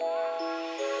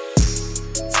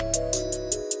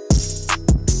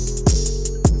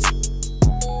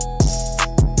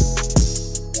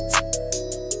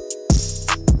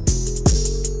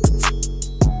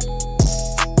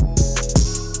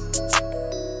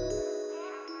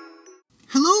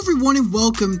everyone, and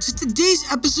welcome to today's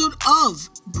episode of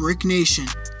Brick Nation.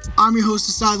 I'm your host,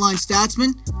 the Sideline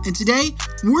Statsman, and today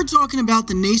we're talking about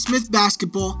the Naismith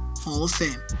Basketball Hall of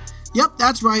Fame. Yep,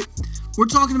 that's right. We're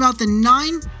talking about the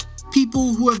 9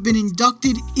 people who have been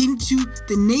inducted into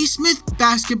the Naismith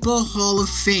Basketball Hall of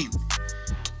Fame.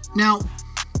 Now,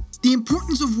 the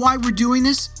importance of why we're doing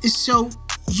this is so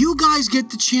you guys get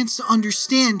the chance to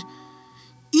understand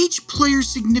each player's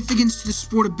significance to the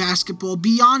sport of basketball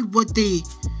beyond what they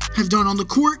have done on the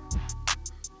court,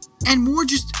 and more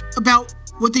just about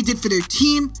what they did for their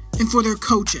team and for their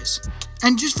coaches,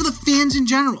 and just for the fans in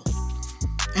general,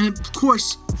 and of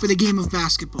course for the game of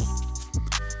basketball.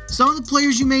 Some of the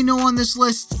players you may know on this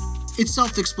list, it's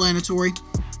self-explanatory.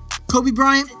 Kobe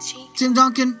Bryant, Tim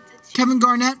Duncan, Kevin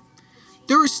Garnett.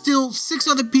 There are still 6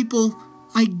 other people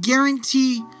I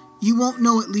guarantee you won't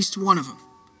know at least one of them.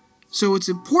 So it's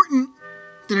important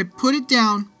that I put it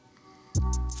down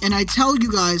and I tell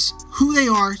you guys who they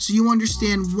are so you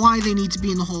understand why they need to be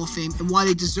in the Hall of Fame and why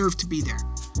they deserve to be there.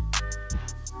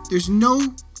 There's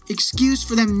no excuse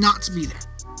for them not to be there.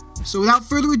 So without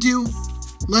further ado,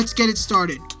 let's get it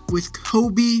started with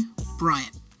Kobe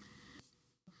Bryant.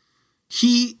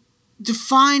 He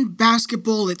defined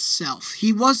basketball itself.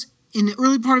 In the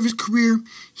early part of his career,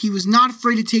 he was not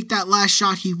afraid to take that last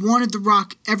shot. He wanted the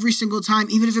rock every single time,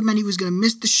 even if it meant he was going to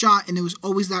miss the shot and there was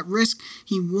always that risk.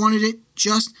 He wanted it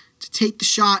just to take the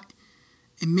shot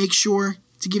and make sure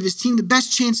to give his team the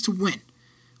best chance to win.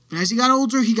 But as he got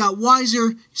older, he got wiser,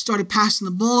 he started passing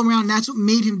the ball around, and that's what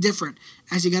made him different.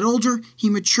 As he got older, he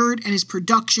matured, and his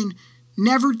production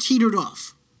never teetered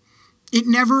off. It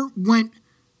never went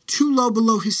too low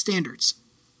below his standards.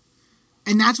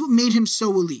 And that's what made him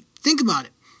so elite. Think about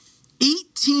it.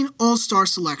 18 All-Star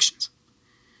selections.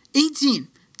 18.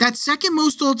 That's second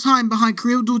most all-time behind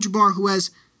Kareem Abdul-Jabbar, who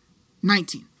has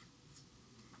 19.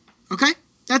 Okay?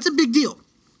 That's a big deal.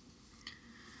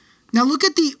 Now look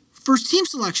at the first team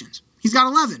selections. He's got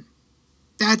 11.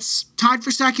 That's tied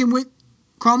for second with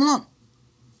Karl Malone.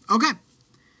 Okay.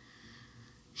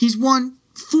 He's won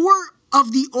 4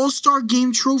 of the All-Star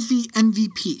Game Trophy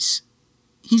MVPs.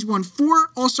 He's won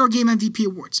 4 All-Star Game MVP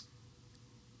awards.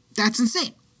 That's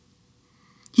insane.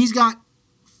 He's got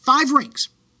 5 rings.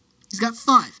 He's got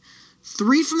 5.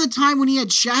 3 from the time when he had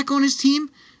Shaq on his team,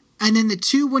 and then the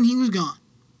 2 when he was gone.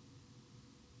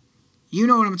 You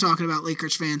know what I'm talking about,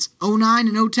 Lakers fans. 09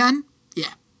 and 010?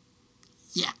 Yeah.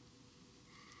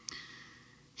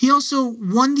 He also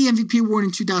won the MVP award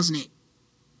in 2008.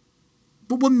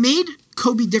 But what made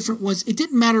Kobe different was it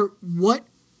didn't matter what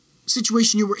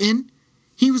situation you were in,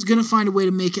 he was going to find a way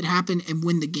to make it happen and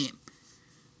win the game.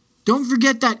 Don't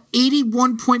forget that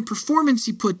 81-point performance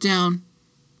he put down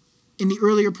in the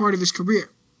earlier part of his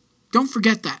career. Don't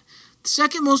forget that. The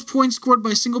second most points scored by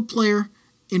a single player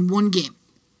in one game,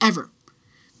 ever.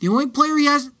 The only player he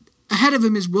has ahead of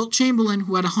him is Wilt Chamberlain,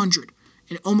 who had 100,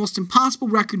 an almost impossible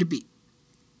record to beat.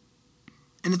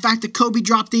 And the fact that Kobe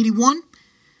dropped 81,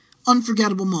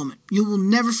 unforgettable moment. You will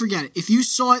never forget it. If you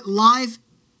saw it live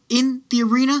in the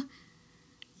arena,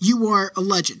 you are a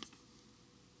legend.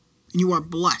 And you are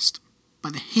blessed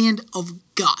by the hand of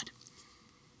God.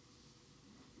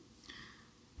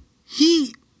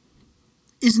 He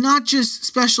is not just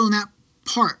special in that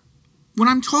part. When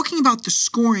I'm talking about the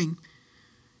scoring,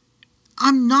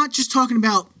 I'm not just talking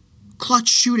about clutch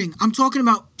shooting. I'm talking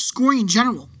about scoring in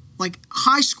general, like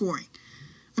high scoring.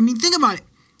 I mean, think about it.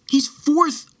 He's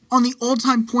 4th on the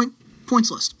all-time points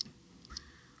list.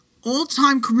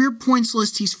 All-time career points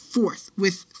list, he's 4th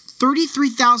with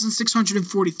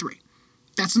 33,643.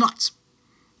 That's nuts.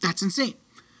 That's insane.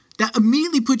 That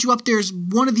immediately puts you up there as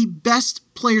one of the best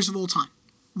players of all time.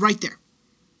 Right there.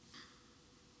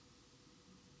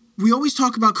 We always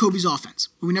talk about Kobe's offense,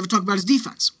 but we never talk about his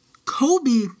defense.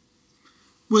 Kobe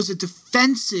was a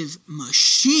defensive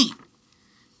machine.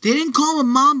 They didn't call him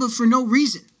Mamba for no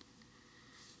reason.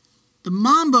 The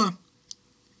Mamba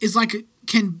is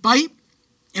can bite,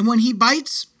 and when he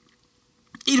bites,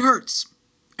 it hurts.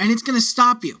 And it's going to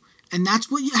stop you. And that's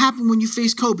what happened when you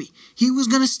face Kobe. He was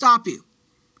going to stop you.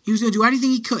 He was going to do anything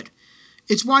he could.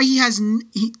 It's why he was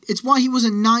a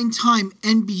 9-time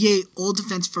NBA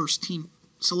All-Defense First Team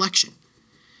selection.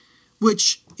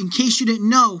 Which, in case you didn't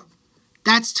know,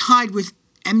 that's tied with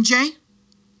MJ,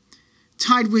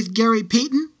 tied with Gary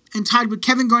Payton, and tied with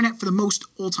Kevin Garnett for the most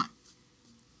all-time.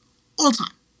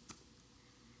 All-time.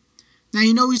 Now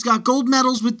you know he's got gold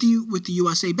medals with the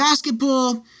USA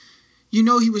Basketball. You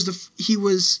know he was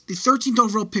the 13th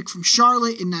overall pick from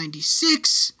Charlotte in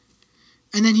 96.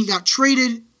 And then he got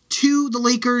traded to the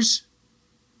Lakers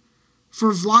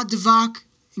for Vlad Divac.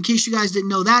 In case you guys didn't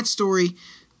know that story,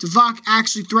 Divac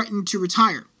actually threatened to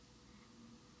retire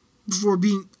before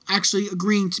actually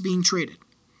agreeing to being traded.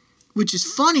 Which is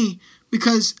funny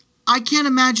because I can't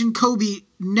imagine Kobe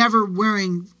never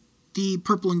wearing the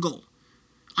purple and gold.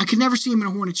 I could never see him in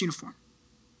a Hornets uniform.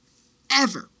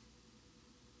 Ever.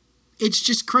 It's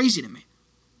just crazy to me.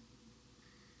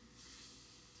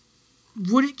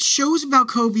 What it shows about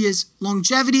Kobe is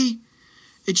longevity,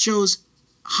 it shows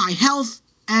high health,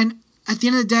 and at the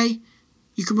end of the day,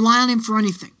 you can rely on him for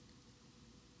anything.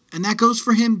 And that goes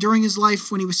for him during his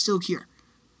life when he was still here.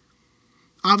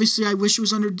 Obviously, I wish it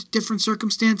was under different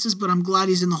circumstances, but I'm glad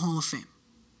he's in the Hall of Fame.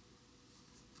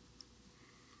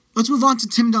 Let's move on to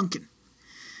Tim Duncan.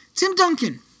 Tim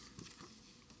Duncan,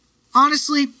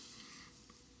 honestly,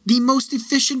 the most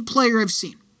efficient player I've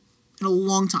seen in a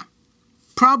long time.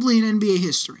 Probably in NBA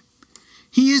history.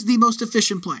 He is the most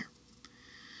efficient player.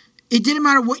 It didn't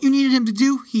matter what you needed him to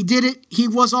do. He did it. He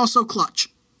was also clutch.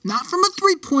 Not from a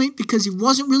three-point because he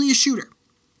wasn't really a shooter.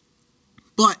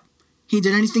 But he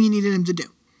did anything you needed him to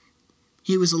do.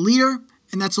 He was a leader,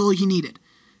 and that's all he needed.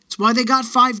 It's why they got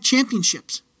 5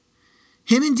 championships.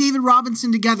 Him and David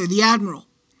Robinson together, the Admiral,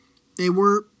 they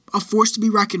were a force to be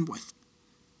reckoned with.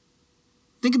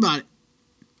 Think about it.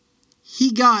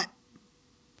 He got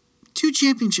 2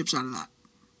 championships out of that.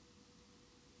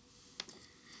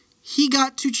 He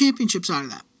got 2 championships out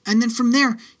of that. And then from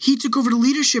there, he took over the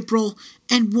leadership role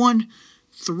and won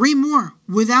 3 more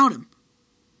without him.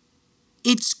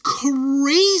 It's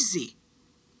crazy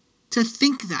to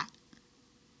think that.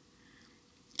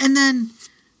 And then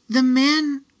the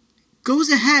man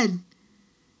goes ahead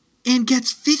and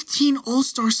gets 15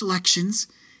 All-Star selections,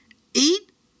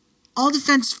 8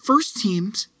 All-Defense first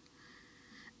teams,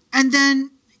 and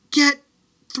then get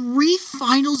 3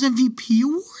 Finals MVP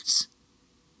awards?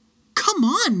 Come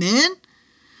on, man.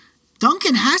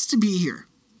 Duncan has to be here.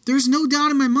 There's no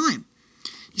doubt in my mind.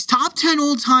 He's top 10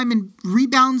 all-time in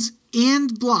rebounds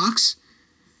and blocks.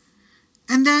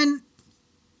 And then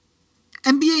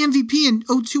NBA MVP in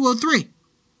 02-03.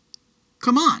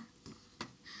 Come on.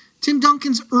 Tim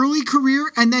Duncan's early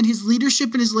career and then his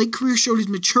leadership in his late career showed his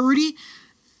maturity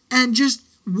and just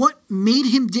what made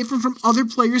him different from other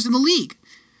players in the league.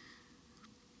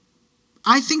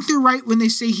 I think they're right when they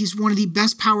say he's one of the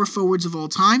best power forwards of all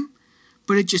time,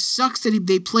 but it just sucks that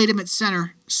they played him at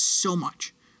center so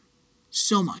much.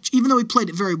 So much, even though he played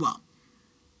it very well.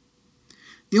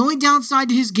 The only downside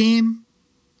to his game,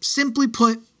 simply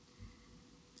put,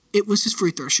 it was his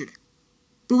free throw shooting.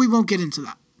 But we won't get into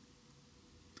that.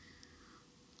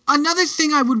 Another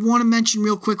thing I would want to mention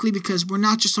real quickly, because we're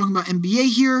not just talking about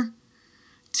NBA here,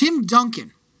 Tim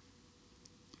Duncan.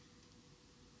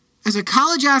 As a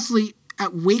college athlete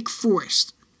at Wake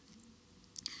Forest,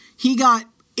 he got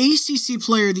ACC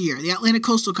Player of the Year, the Atlantic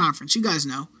Coastal Conference, you guys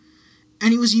know.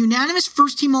 And he was a unanimous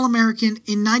first-team All-American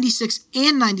in 96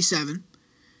 and 97.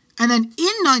 And then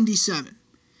in 97,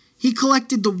 he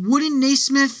collected the Wooden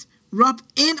Naismith, Rupp,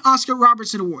 and Oscar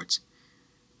Robertson Awards,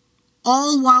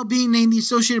 all while being named the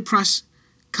Associated Press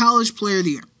College Player of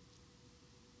the Year.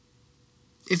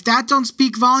 If that don't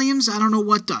speak volumes, I don't know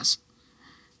what does.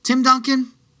 Tim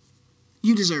Duncan,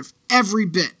 you deserve every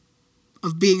bit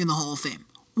of being in the Hall of Fame.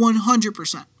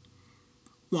 100%.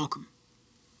 Welcome.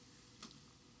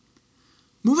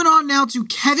 Moving on now to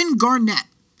Kevin Garnett.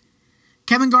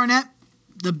 Kevin Garnett,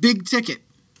 the big ticket.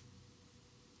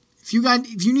 If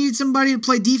you needed somebody to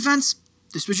play defense,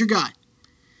 this was your guy.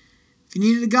 If you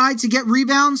needed a guy to get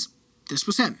rebounds, this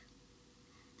was him.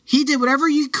 He did whatever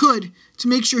he could to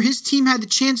make sure his team had the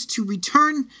chance to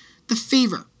return the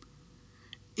favor.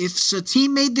 If a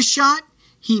team made the shot,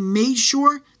 he made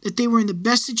sure that they were in the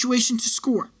best situation to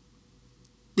score.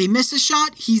 They miss a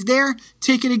shot, he's there,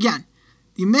 take it again.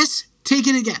 You miss, take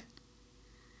it again.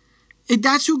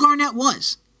 That's who Garnett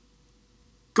was.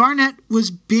 Garnett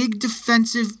was big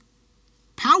defensive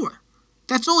power.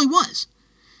 That's all he was.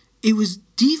 It was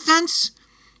defense,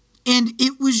 and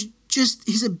it was just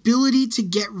his ability to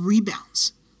get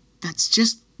rebounds. That's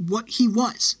just what he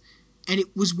was. And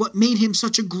it was what made him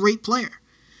such a great player.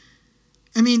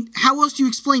 I mean, how else do you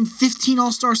explain 15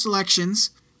 All-Star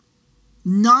selections,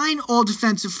 9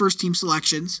 All-Defensive first-team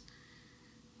selections,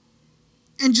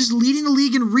 and just leading the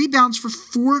league in rebounds for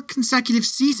 4 consecutive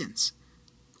seasons?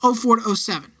 04 to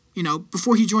 07,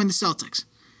 before he joined the Celtics.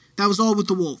 That was all with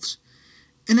the Wolves.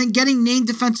 And then getting named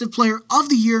Defensive Player of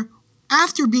the Year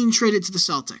after being traded to the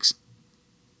Celtics.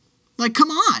 Like,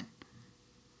 come on.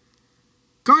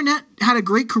 Garnett had a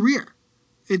great career.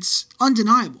 It's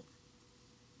undeniable.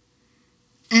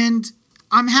 And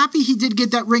I'm happy he did get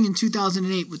that ring in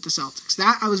 2008 with the Celtics.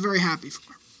 That I was very happy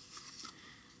for.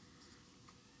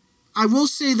 I will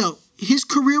say, though, his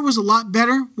career was a lot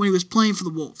better when he was playing for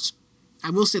the Wolves. I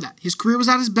will say that. His career was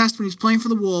at his best when he was playing for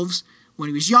the Wolves, when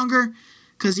he was younger,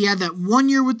 because he had that 1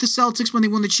 year with the Celtics when they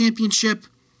won the championship,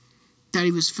 that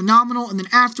he was phenomenal, and then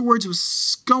afterwards it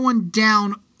was going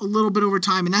down a little bit over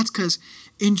time, and that's because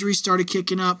injuries started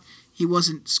kicking up. He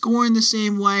wasn't scoring the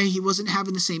same way. He wasn't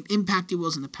having the same impact he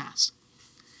was in the past.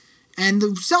 And the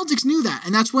Celtics knew that,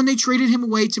 and that's when they traded him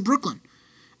away to Brooklyn.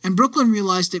 And Brooklyn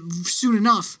realized it soon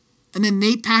enough, and then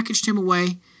they packaged him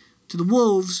away to the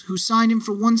Wolves, who signed him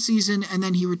for 1 season, and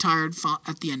then he retired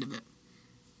at the end of it.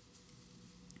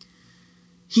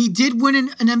 He did win an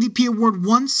MVP award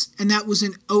once, and that was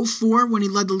in 2004 when he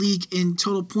led the league in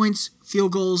total points,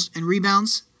 field goals, and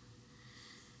rebounds.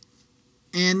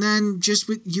 And then just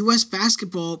with U.S.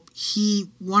 basketball, he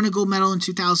won a gold medal in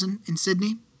 2000 in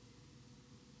Sydney.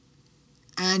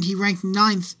 And he ranked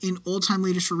 9th in all-time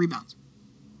leaders for rebounds.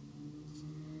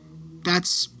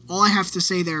 That's all I have to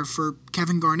say there for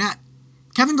Kevin Garnett.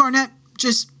 Kevin Garnett,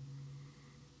 just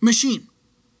machine.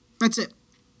 That's it.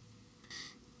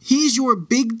 He's your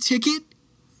big ticket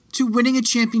to winning a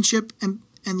championship and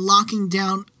locking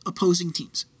down opposing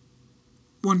teams.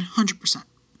 100%.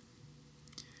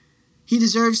 He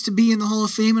deserves to be in the Hall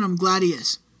of Fame, and I'm glad he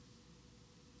is.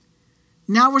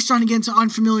 Now we're starting to get into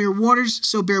unfamiliar waters,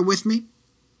 so bear with me.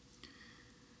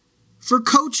 For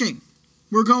coaching,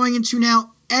 we're going into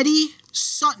now Eddie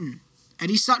Sutton.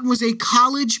 Eddie Sutton was a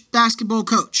college basketball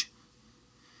coach.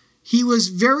 He was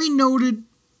very noted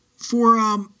for,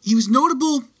 he was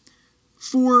notable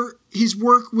for his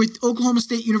work with Oklahoma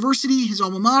State University, his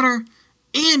alma mater,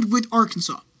 and with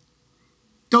Arkansas.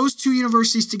 Those two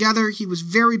universities together, he was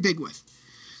very big with.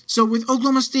 So with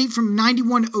Oklahoma State from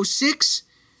 91 to 06,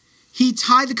 he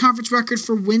tied the conference record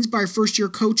for wins by a first-year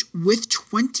coach with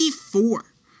 24.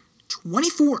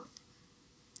 24.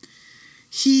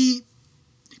 He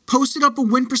posted up a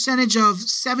win percentage of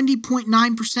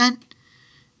 70.9%,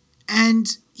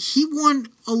 and he won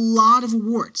a lot of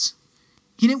awards.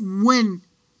 He didn't win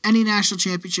any national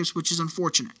championships, which is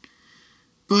unfortunate.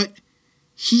 But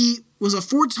he was a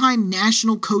 4-time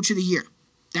National Coach of the Year.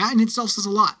 That in itself says a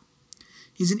lot.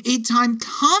 He's an 8-time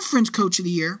Conference Coach of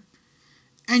the Year,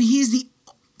 and he's the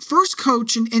first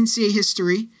coach in NCAA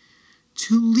history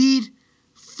to lead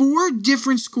 4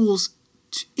 different schools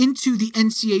into the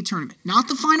NCAA tournament. Not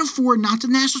the Final Four, not the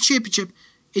national championship,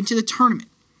 into the tournament.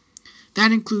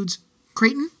 That includes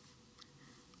Creighton,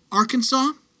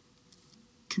 Arkansas,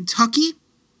 Kentucky,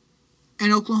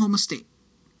 and Oklahoma State.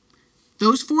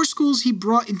 Those 4 schools he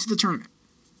brought into the tournament.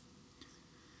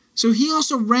 So he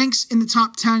also ranks in the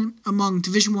top 10 among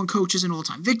Division I coaches in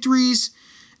all-time victories,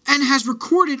 and has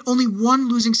recorded only 1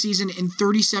 losing season in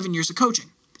 37 years of coaching.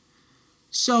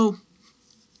 So,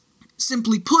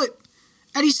 simply put,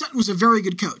 Eddie Sutton was a very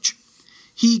good coach.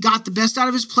 He got the best out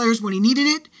of his players when he needed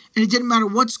it, and it didn't matter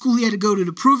what school he had to go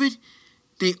to prove it.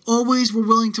 They always were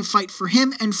willing to fight for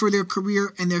him and for their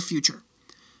career and their future.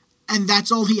 And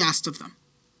that's all he asked of them.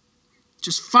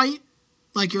 Just fight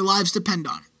like your lives depend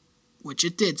on it, which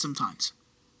it did sometimes.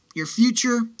 Your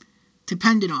future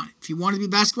depended on it. If you want to be a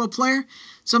basketball player,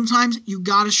 sometimes you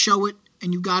got to show it,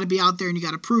 and you got to be out there and you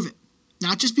got to prove it.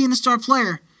 Not just being the star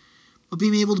player, but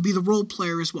being able to be the role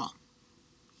player as well.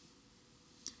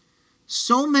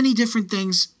 So many different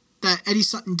things that Eddie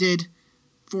Sutton did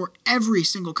for every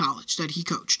single college that he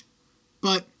coached.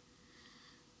 But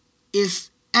if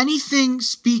anything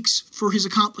speaks for his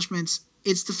accomplishments,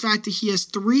 it's the fact that he has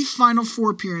 3 Final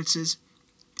Four appearances,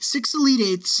 6 Elite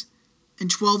Eights, and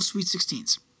 12 Sweet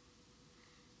 16s.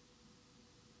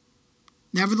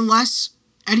 Nevertheless,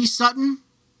 Eddie Sutton,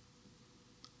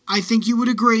 I think you would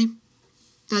agree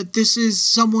that this is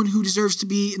someone who deserves to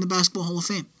be in the Basketball Hall of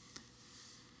Fame,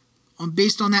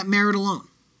 based on that merit alone.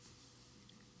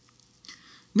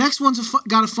 Next one's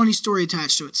got a funny story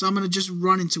attached to it, so I'm going to just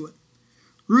run into it.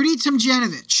 Rudy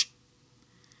Tomjanovich.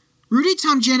 Rudy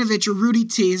Tomjanovich, or Rudy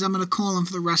T, as I'm going to call him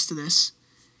for the rest of this,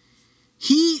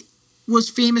 he was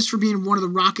famous for being one of the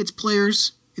Rockets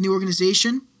players in the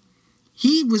organization.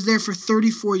 He was there for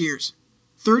 34 years.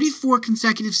 34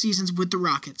 consecutive seasons with the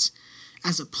Rockets.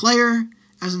 As a player,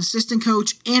 as an assistant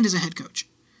coach, and as a head coach.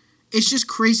 It's just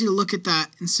crazy to look at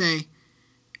that and say,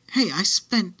 hey, I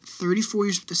spent 34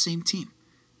 years with the same team.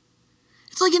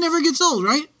 It's like it never gets old,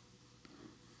 right?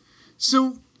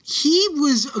 So he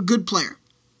was a good player.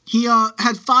 He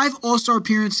had 5 All-Star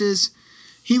appearances.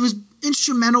 He was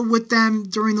instrumental with them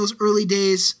during those early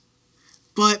days,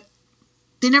 but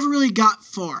they never really got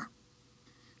far.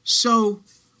 So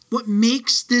what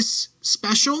makes this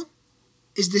special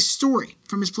is this story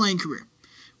from his playing career.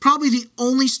 Probably the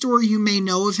only story you may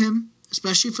know of him,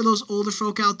 especially for those older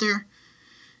folk out there.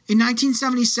 In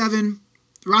 1977,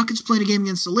 the Rockets played a game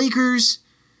against the Lakers,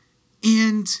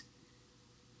 And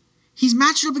he's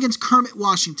matched up against Kermit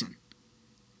Washington.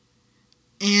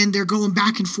 And they're going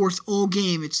back and forth all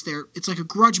game. It's like a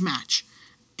grudge match.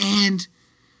 And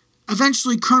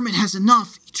eventually Kermit has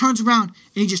enough. He turns around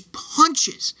and he just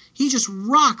punches. He just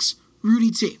rocks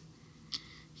Rudy T.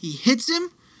 He hits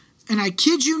him, and I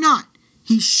kid you not,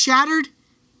 he shattered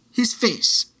his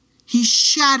face. He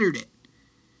shattered it.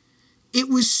 It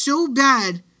was so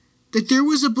bad that there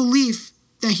was a belief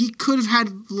that he could have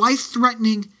had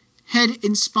life-threatening head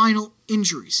and spinal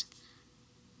injuries.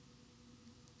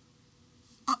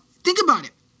 Think about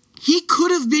it. He could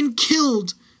have been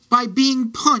killed by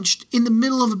being punched in the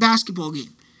middle of a basketball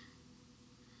game.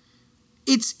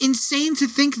 It's insane to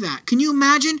think that. Can you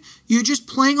imagine? You're just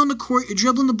playing on the court, you're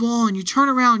dribbling the ball, and you turn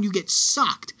around and you get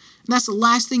socked. And that's the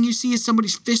last thing you see is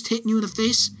somebody's fist hitting you in the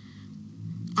face?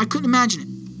 I couldn't imagine it.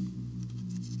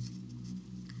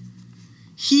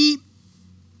 He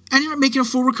ended up making a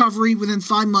full recovery within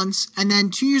 5 months, and then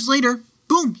 2 years later,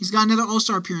 boom, he's got another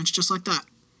All-Star appearance just like that.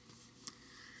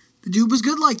 The dude was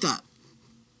good like that.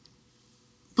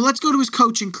 But let's go to his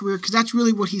coaching career, because that's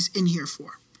really what he's in here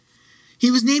for. He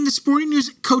was named the Sporting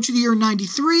News Coach of the Year in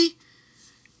 '93,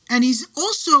 and he's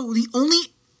also the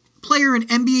only player in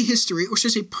NBA history, or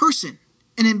should I say person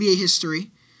in NBA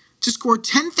history, to score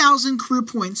 10,000 career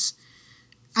points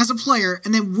as a player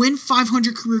and then win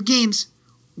 500 career games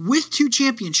with 2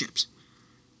 championships.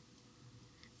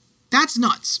 That's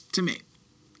nuts to me.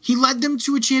 He led them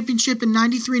to a championship in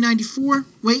 93-94.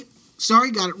 Wait, sorry,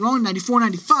 got it wrong.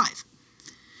 94-95.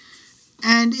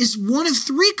 And is one of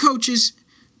 3 coaches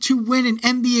to win an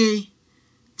NBA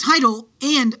title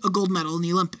and a gold medal in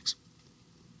the Olympics,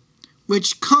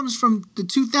 which comes from the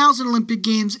 2000 Olympic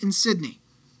Games in Sydney.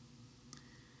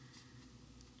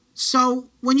 So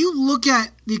when you look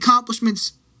at the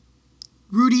accomplishments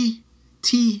Rudy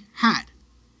T had,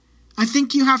 I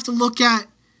think you have to look at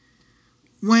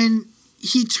when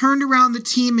he turned around the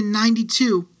team in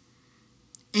 92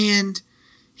 and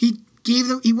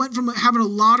he went from having a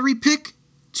lottery pick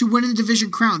to winning the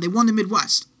division crown. They won the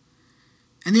Midwest.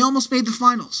 And they almost made the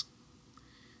finals.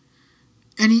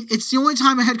 And it's the only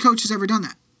time a head coach has ever done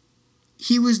that.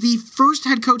 He was the first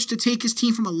head coach to take his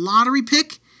team from a lottery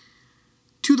pick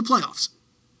to the playoffs.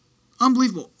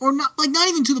 Unbelievable. Or not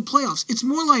even to the playoffs. It's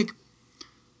more like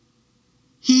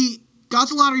he got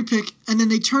the lottery pick and then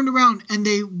they turned around and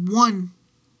they won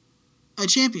a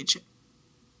championship.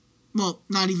 Well,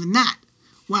 not even that.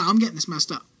 Wow, I'm getting this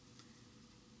messed up.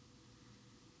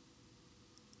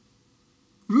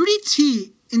 Rudy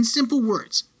T, in simple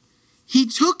words, he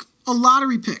took a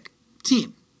lottery pick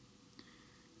team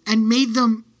and made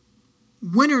them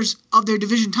winners of their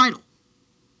division title.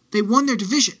 They won their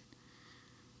division,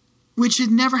 which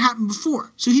had never happened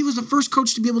before. So he was the first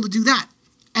coach to be able to do that.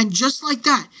 And just like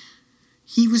that,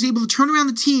 he was able to turn around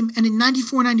the team, and in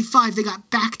 94-95, they got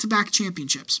back-to-back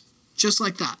championships. Just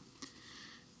like that.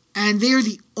 And they are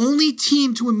the only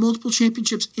team to win multiple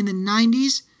championships in the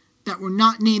 90s that were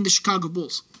not named the Chicago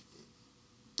Bulls.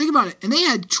 Think about it. And they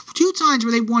had 2 times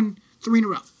where they won 3 in a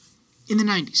row in the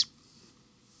 90s.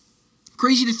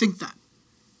 Crazy to think that.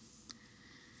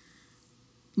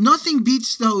 Nothing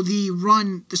beats, though, the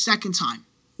run the second time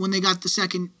when they got the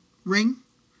second ring.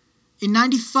 In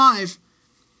 95,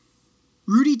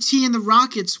 Rudy T and the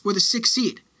Rockets were the 6th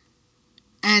seed.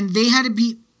 And they had to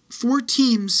beat 4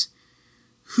 teams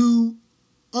who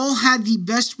all had the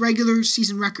best regular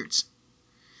season records.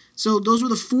 So those were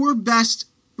the 4 best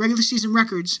regular season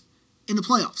records in the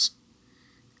playoffs.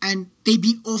 And they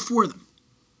beat all 4 of them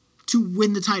to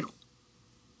win the title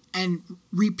and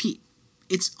repeat.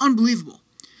 It's unbelievable.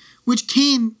 Which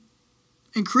came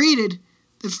and created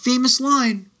the famous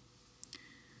line,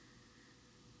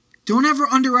 "Don't ever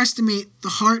underestimate the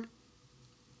heart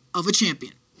of a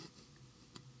champion."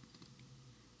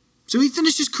 So he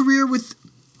finished his career with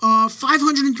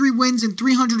 503 wins and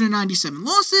 397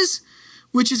 losses,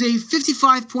 which is a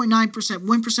 55.9%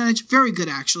 win percentage. Very good,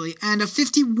 actually. And a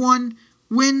 51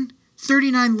 win,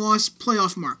 39 loss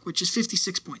playoff mark, which is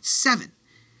 56.7.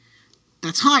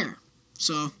 That's higher.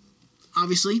 So,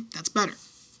 obviously, that's better.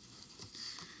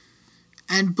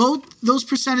 And both those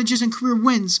percentages and career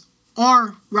wins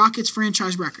are Rockets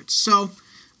franchise records. So,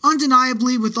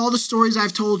 undeniably, with all the stories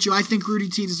I've told you, I think Rudy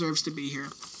T deserves to be here.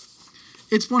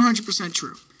 It's 100%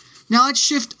 true. Now let's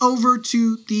shift over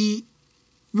to the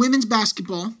women's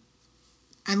basketball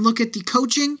and look at the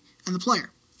coaching and the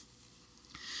player.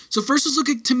 So first let's look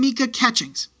at Tamika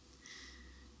Catchings.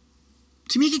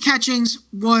 Tamika Catchings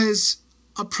was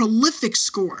a prolific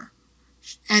scorer.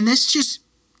 And this just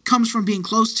comes from being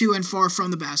close to and far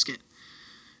from the basket.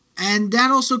 And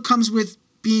that also comes with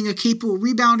being a capable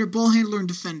rebounder, ball handler, and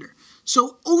defender.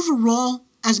 So overall,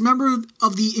 as a member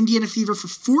of the Indiana Fever for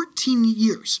 14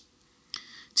 years,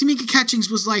 Tamika Catchings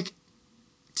was like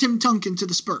Tim Duncan to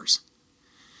the Spurs.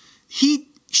 She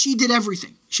did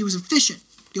everything. She was efficient.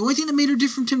 The only thing that made her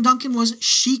different from Tim Duncan was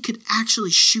she could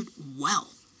actually shoot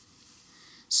well.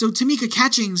 So Tamika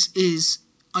Catchings is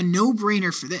a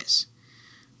no-brainer for this.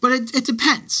 But it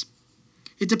depends.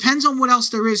 It depends on what else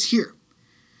there is here.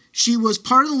 She was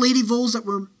part of the Lady Vols that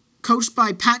were coached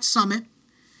by Pat Summitt,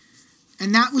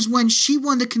 and that was when she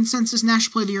won the Consensus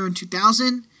National Player of the Year in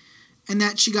 2000, and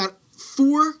that she got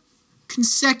 4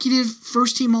 consecutive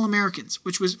first-team All-Americans,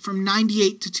 which was from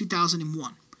 98 to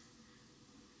 2001.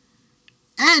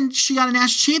 And she got a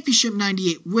national championship in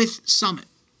 98 with Summitt.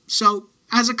 So,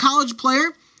 as a college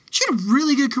player, she had a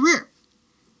really good career.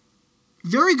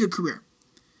 Very good career.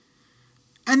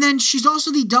 And then she's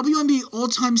also the WNBA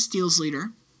all-time steals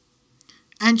leader.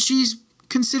 And she's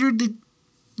considered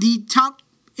the top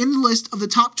in the list of the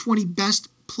top 20 best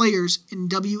players in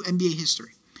WNBA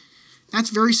history. That's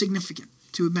very significant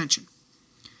to mention.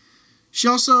 She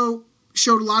also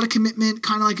showed a lot of commitment,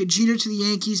 kind of like a Jeter to the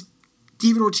Yankees,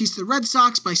 David Ortiz to the Red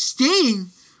Sox, by staying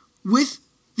with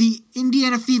the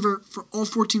Indiana Fever for all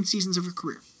 14 seasons of her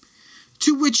career,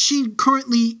 to which she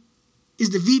currently is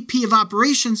the VP of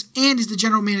Operations and is the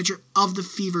general manager of the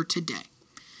Fever today,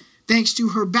 thanks to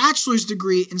her bachelor's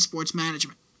degree in sports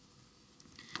management.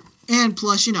 And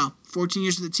plus, 14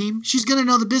 years with the team, she's going to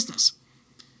know the business.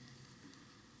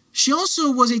 She also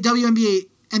was a WNBA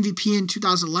MVP in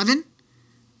 2011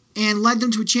 and led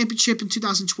them to a championship in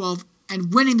 2012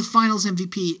 and winning the finals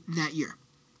MVP that year.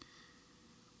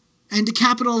 And to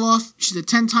cap it all off, she's a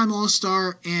 10-time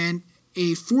All-Star and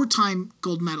a 4-time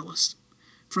gold medalist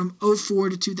from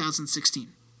 2004 to 2016.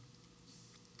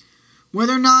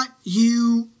 Whether or not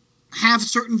you have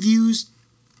certain views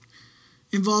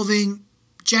involving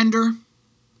gender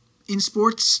in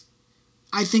sports,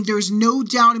 I think there is no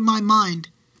doubt in my mind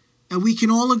that we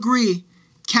can all agree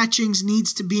Catchings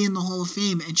needs to be in the Hall of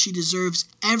Fame, and she deserves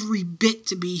every bit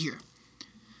to be here.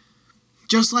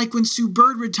 Just like when Sue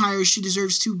Bird retires, she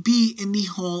deserves to be in the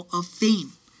Hall of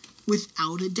Fame,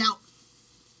 without a doubt.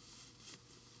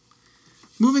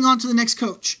 Moving on to the next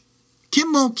coach,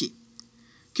 Kim Mulkey.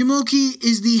 Kim Mulkey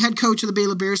is the head coach of the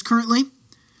Baylor Bears currently,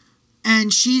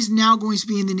 and she's now going to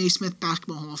be in the Naismith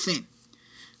Basketball Hall of Fame.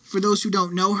 For those who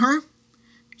don't know her,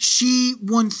 she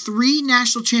won 3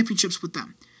 national championships with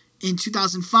them in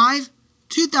 2005,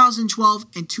 2012,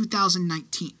 and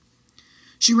 2019.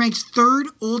 She ranks 3rd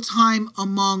all-time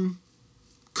among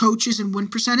coaches in win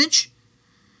percentage,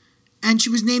 and she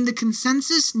was named the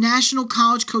Consensus National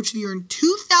College Coach of the Year in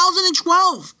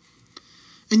 2012.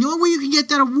 And the only way you can get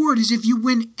that award is if you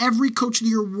win every Coach of the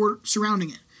Year award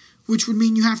surrounding it, which would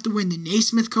mean you have to win the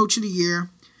Naismith Coach of the Year,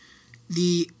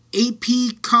 the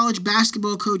AP College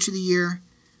Basketball Coach of the Year,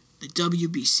 the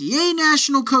WBCA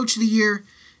National Coach of the Year,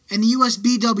 and the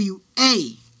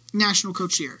USBWA National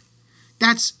Coach of the Year.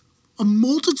 That's a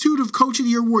multitude of Coach of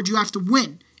the Year awards you have to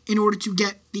win in order to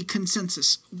get the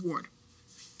Consensus Award.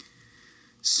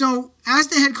 So, as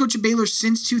the head coach of Baylor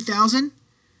since 2000,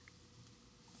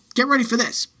 get ready for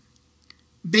this.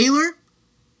 Baylor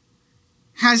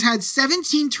has had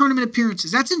 17 tournament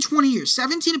appearances. That's in 20 years.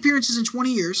 17 appearances in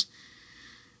 20 years.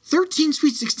 13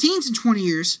 Sweet 16s in 20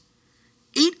 years.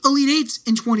 8 Elite Eights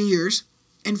in 20 years.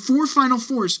 And 4 Final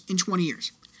Fours in 20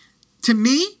 years. To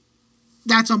me,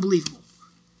 that's unbelievable.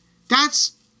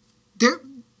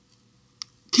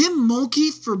 Kim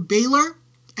Mulkey for Baylor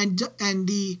and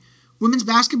the women's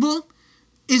basketball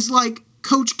is like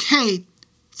Coach K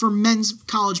for men's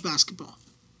college basketball.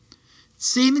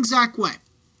 Same exact way.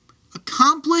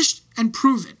 Accomplished and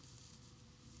proven.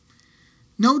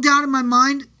 No doubt in my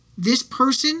mind, this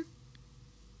person,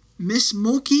 Miss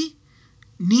Mulkey,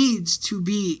 needs to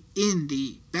be in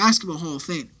the Basketball Hall of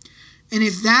Fame. And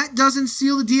if that doesn't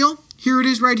seal the deal, here it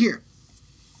is right here.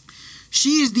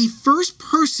 She is the first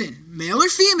person, male or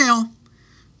female,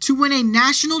 to win a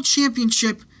national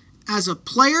championship as a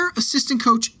player, assistant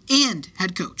coach, and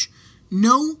head coach.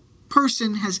 No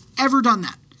person has ever done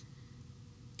that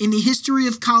in the history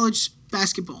of college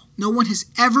basketball. No one has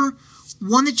ever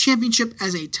won the championship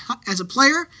as a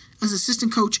player, as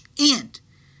assistant coach, and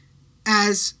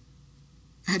as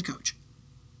a head coach.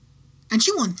 And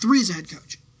she won 3 as a head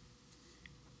coach.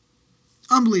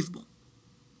 Unbelievable.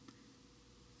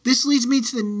 This leads me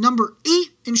to the number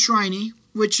 8 enshrinee,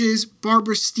 which is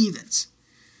Barbara Stevens.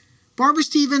 Barbara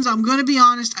Stevens, I'm going to be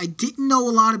honest, I didn't know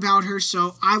a lot about her,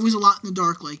 so I was a lot in the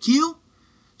dark like you.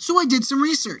 So I did some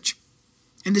research,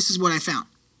 and this is what I found.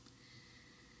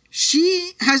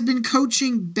 She has been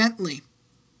coaching Bentley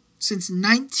since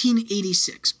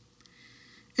 1986.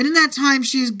 And in that time,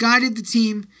 she has guided the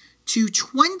team to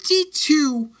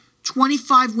 22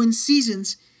 25-win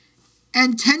seasons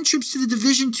and 10 trips to the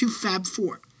Division II Fab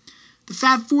Four. The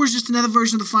Fab Four is just another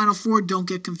version of the Final Four. Don't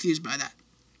get confused by that.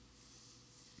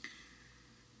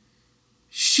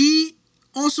 She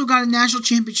also got a national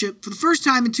championship for the first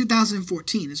time in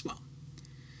 2014 as well.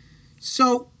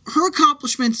 So her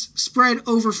accomplishments spread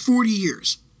over 40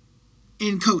 years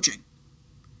in coaching.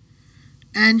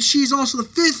 And she's also the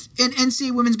fifth in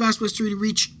NCAA women's basketball history to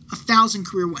reach 1,000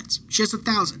 career wins. She has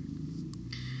 1,000.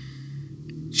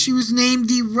 She was named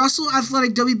the Russell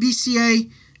Athletic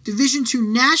WBCA Division II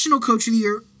National Coach of the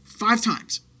Year 5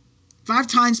 times. 5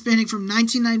 times spanning from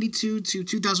 1992 to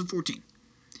 2014.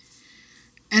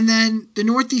 And then the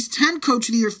Northeast 10 Coach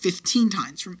of the Year 15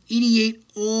 times, from 88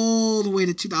 all the way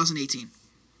to 2018.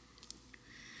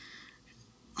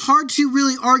 Hard to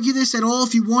really argue this at all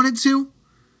if you wanted to.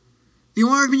 The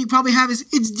only argument you probably have is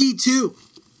it's D2.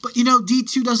 But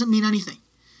D2 doesn't mean anything.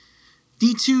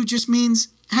 D2 just means,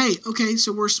 hey, okay,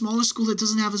 so we're a smaller school that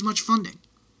doesn't have as much funding.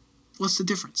 What's the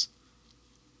difference?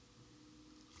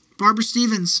 Barbara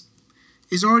Stevens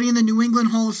is already in the New England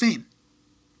Hall of Fame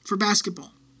for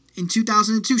basketball. In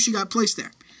 2002, she got placed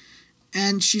there.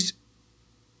 And she's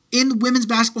in the Women's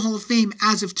Basketball Hall of Fame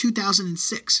as of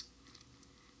 2006.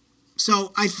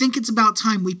 So I think it's about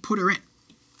time we put her in.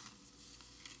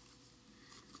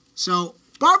 So,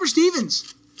 Barbara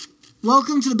Stevens,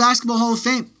 welcome to the Basketball Hall of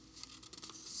Fame.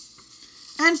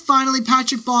 And finally,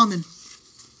 Patrick Baumann.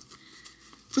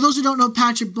 For those who don't know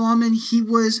Patrick Baumann, he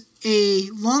was a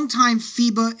longtime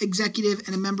FIBA executive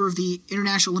and a member of the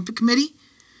International Olympic Committee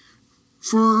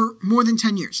for more than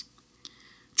 10 years.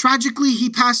 Tragically,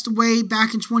 he passed away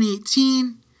back in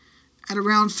 2018 at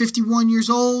around 51 years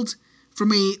old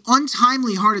from an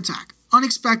untimely heart attack.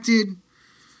 Unexpected.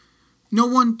 No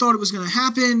one thought it was going to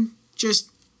happen. Just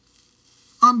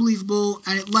unbelievable.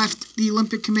 And it left the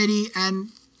Olympic Committee and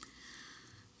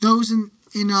those in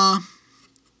the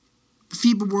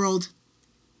FIBA world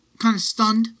kind of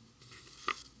stunned,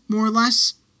 more or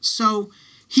less. So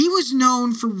he was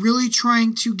known for really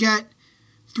trying to get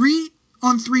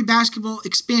 3-on-3 basketball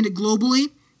expanded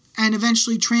globally and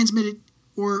eventually transmitted,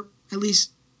 or at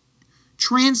least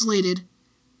translated,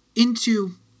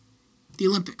 into the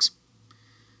Olympics.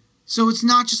 So it's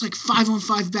not just like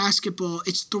 5-on-5 basketball,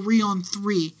 it's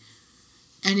 3-on-3.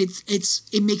 And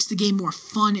it makes the game more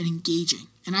fun and engaging.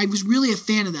 And I was really a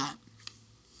fan of that.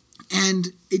 And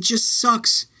it just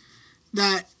sucks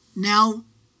that now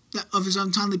that of his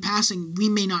untimely passing, we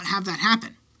may not have that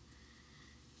happen.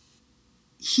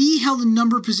 He held a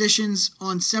number of positions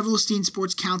on several esteemed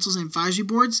sports councils and advisory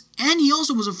boards, and he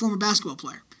also was a former basketball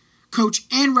player, coach,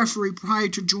 and referee prior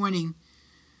to joining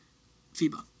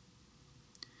FIBA.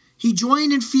 He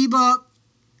joined in FIBA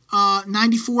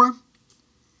 94,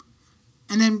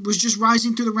 and then was just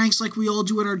rising through the ranks like we all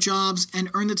do at our jobs, and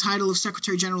earned the title of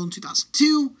Secretary General in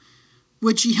 2002,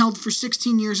 which he held for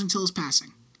 16 years until his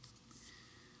passing.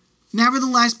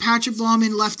 Nevertheless, Patrick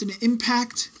Baumann left an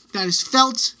impact that is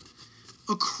felt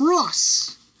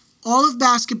across all of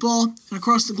basketball and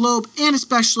across the globe, and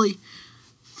especially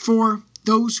for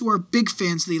those who are big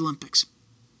fans of the Olympics.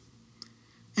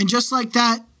 And just like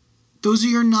that, those are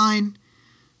your 9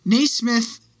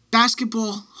 Naismith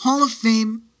Basketball Hall of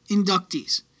Fame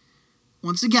inductees.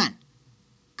 Once again,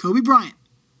 Kobe Bryant,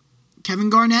 Kevin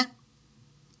Garnett,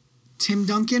 Tim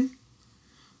Duncan,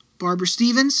 Barbara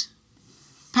Stevens,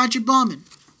 Patrick Baumann,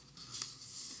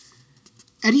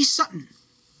 Eddie Sutton,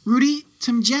 Rudy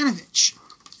Tomjanovich,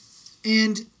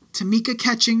 and Tamika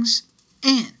Catchings,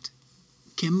 and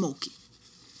Kim Mulkey.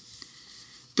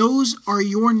 Those are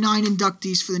your 9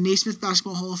 inductees for the Naismith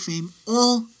Basketball Hall of Fame,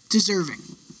 all deserving.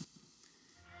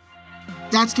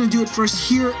 That's going to do it for us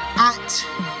here at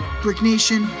Brick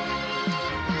Nation.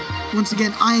 Once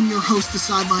again, I am your host, the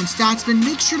Sideline Statsman.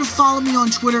 Make sure to follow me on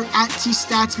Twitter at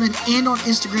tstatsman and on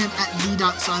Instagram at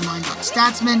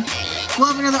the.sideline.statsman. We'll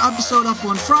have another episode up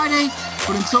on Friday,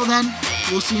 but until then,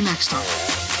 we'll see you next time.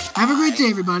 Have a great day,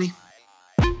 everybody.